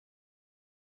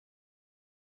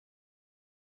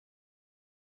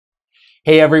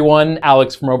Hey everyone,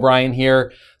 Alex from O'Brien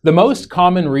here. The most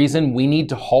common reason we need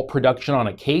to halt production on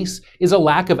a case is a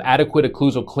lack of adequate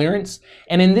occlusal clearance,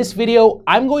 and in this video,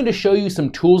 I'm going to show you some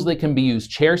tools that can be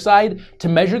used chairside to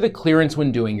measure the clearance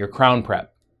when doing your crown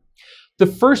prep. The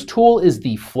first tool is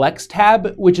the Flex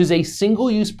Tab, which is a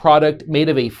single-use product made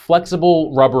of a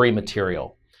flexible rubbery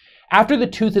material. After the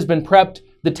tooth has been prepped,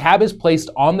 the tab is placed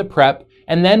on the prep,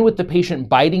 and then with the patient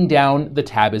biting down, the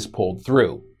tab is pulled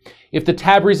through. If the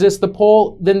tab resists the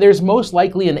pull, then there's most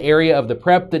likely an area of the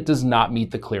prep that does not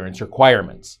meet the clearance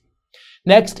requirements.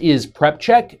 Next is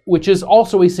PrepCheck, which is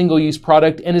also a single-use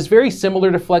product and is very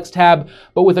similar to Flex Tab,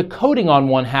 but with a coating on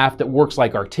one half that works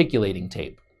like articulating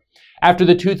tape. After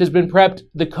the tooth has been prepped,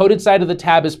 the coated side of the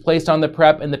tab is placed on the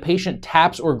prep and the patient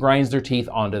taps or grinds their teeth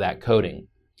onto that coating.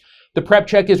 The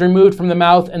PrepCheck is removed from the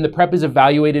mouth and the prep is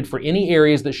evaluated for any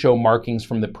areas that show markings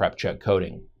from the PrepCheck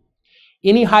coating.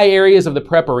 Any high areas of the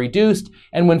prep are reduced,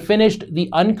 and when finished, the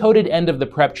uncoated end of the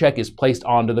PrepCheck is placed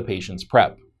onto the patient's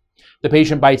prep. The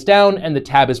patient bites down and the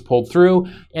tab is pulled through,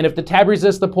 and if the tab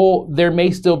resists the pull, there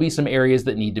may still be some areas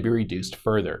that need to be reduced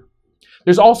further.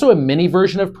 There's also a mini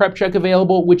version of PrepCheck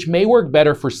available, which may work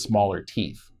better for smaller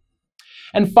teeth.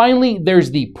 And finally, there's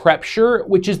the PrepSure,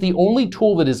 which is the only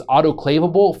tool that is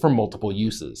autoclavable for multiple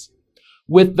uses.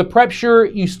 With the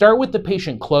PrepSure, you start with the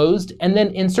patient closed and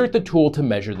then insert the tool to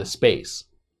measure the space.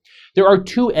 There are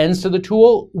two ends to the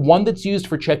tool, one that's used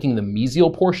for checking the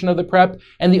mesial portion of the prep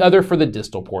and the other for the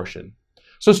distal portion.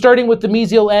 So starting with the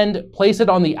mesial end, place it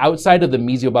on the outside of the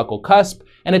mesiobuccal cusp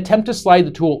and attempt to slide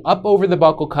the tool up over the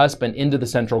buccal cusp and into the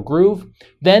central groove,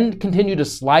 then continue to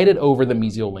slide it over the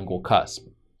mesiolingual cusp.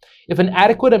 If an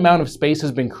adequate amount of space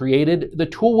has been created, the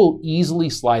tool will easily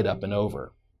slide up and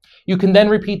over. You can then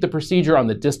repeat the procedure on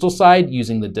the distal side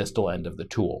using the distal end of the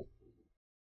tool.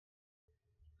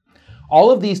 All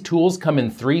of these tools come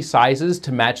in 3 sizes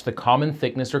to match the common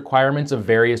thickness requirements of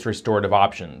various restorative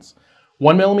options.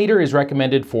 1 millimeter is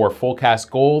recommended for full cast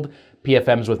gold,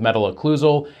 PFMs with metal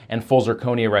occlusal, and full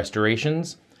zirconia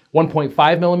restorations.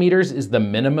 1.5 millimeters is the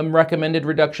minimum recommended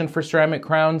reduction for ceramic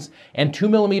crowns, and 2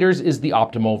 millimeters is the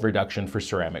optimal reduction for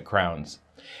ceramic crowns.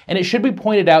 And it should be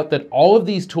pointed out that all of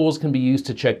these tools can be used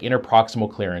to check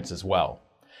interproximal clearance as well.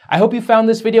 I hope you found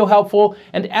this video helpful,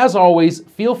 and as always,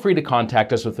 feel free to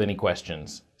contact us with any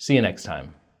questions. See you next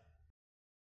time.